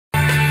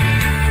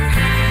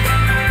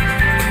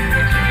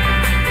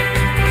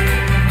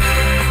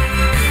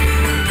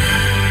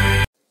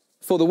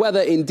For the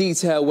weather in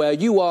detail where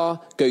you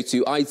are, go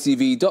to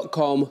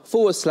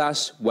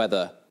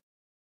itv.com/weather.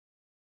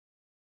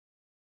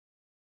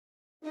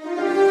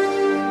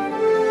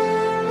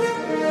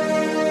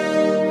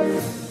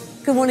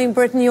 Good morning,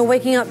 Britain. You're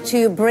waking up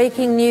to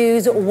breaking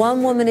news.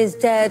 One woman is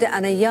dead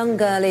and a young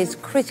girl is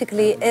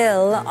critically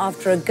ill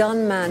after a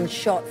gunman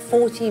shot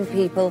 14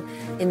 people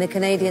in the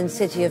Canadian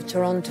city of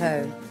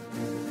Toronto.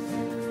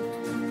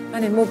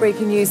 And in more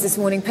breaking news this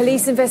morning,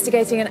 police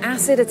investigating an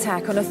acid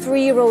attack on a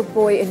 3-year-old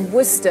boy in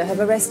Worcester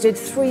have arrested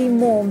 3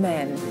 more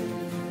men.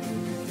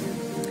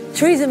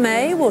 Theresa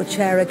May will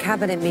chair a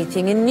cabinet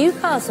meeting in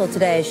Newcastle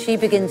today as she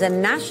begins a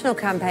national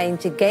campaign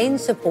to gain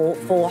support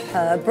for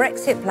her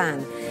Brexit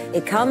plan.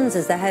 It comes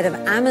as the head of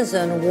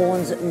Amazon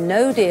warns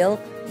no deal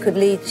could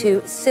lead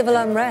to civil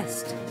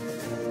unrest.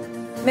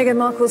 Meghan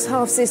Markle's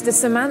half-sister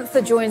Samantha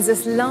joins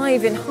us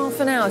live in half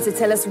an hour to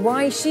tell us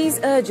why she's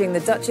urging the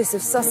Duchess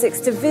of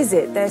Sussex to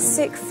visit their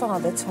sick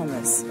father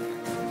Thomas.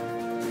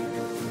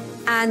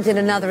 And in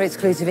another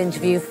exclusive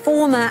interview,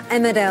 former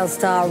Emmerdale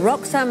star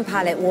Roxanne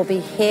Pallett will be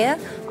here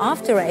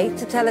after 8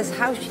 to tell us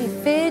how she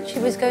feared she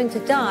was going to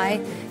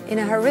die in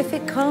a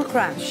horrific car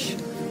crash.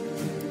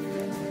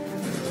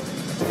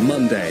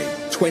 Monday,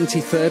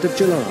 23rd of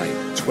July,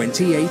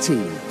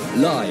 2018,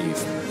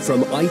 live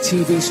from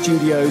ITV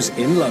Studios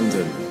in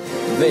London.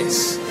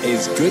 This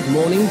is Good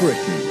Morning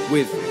Britain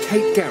with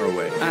Kate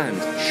Garraway and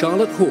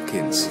Charlotte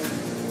Hawkins.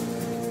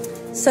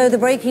 So the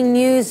breaking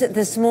news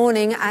this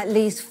morning, at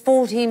least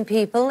 14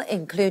 people,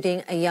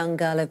 including a young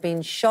girl, have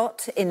been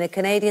shot in the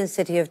Canadian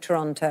city of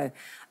Toronto.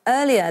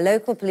 Earlier,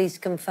 local police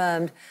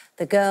confirmed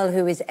the girl,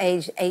 who is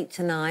aged 8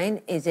 to 9,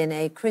 is in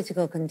a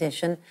critical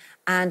condition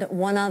and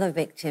one other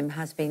victim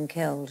has been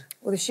killed.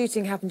 Well, the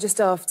shooting happened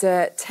just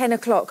after 10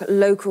 o'clock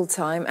local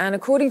time, and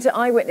according to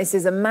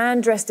eyewitnesses, a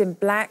man dressed in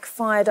black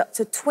fired up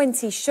to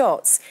 20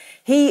 shots.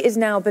 He is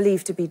now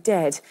believed to be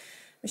dead.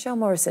 Michelle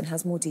Morrison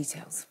has more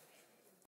details.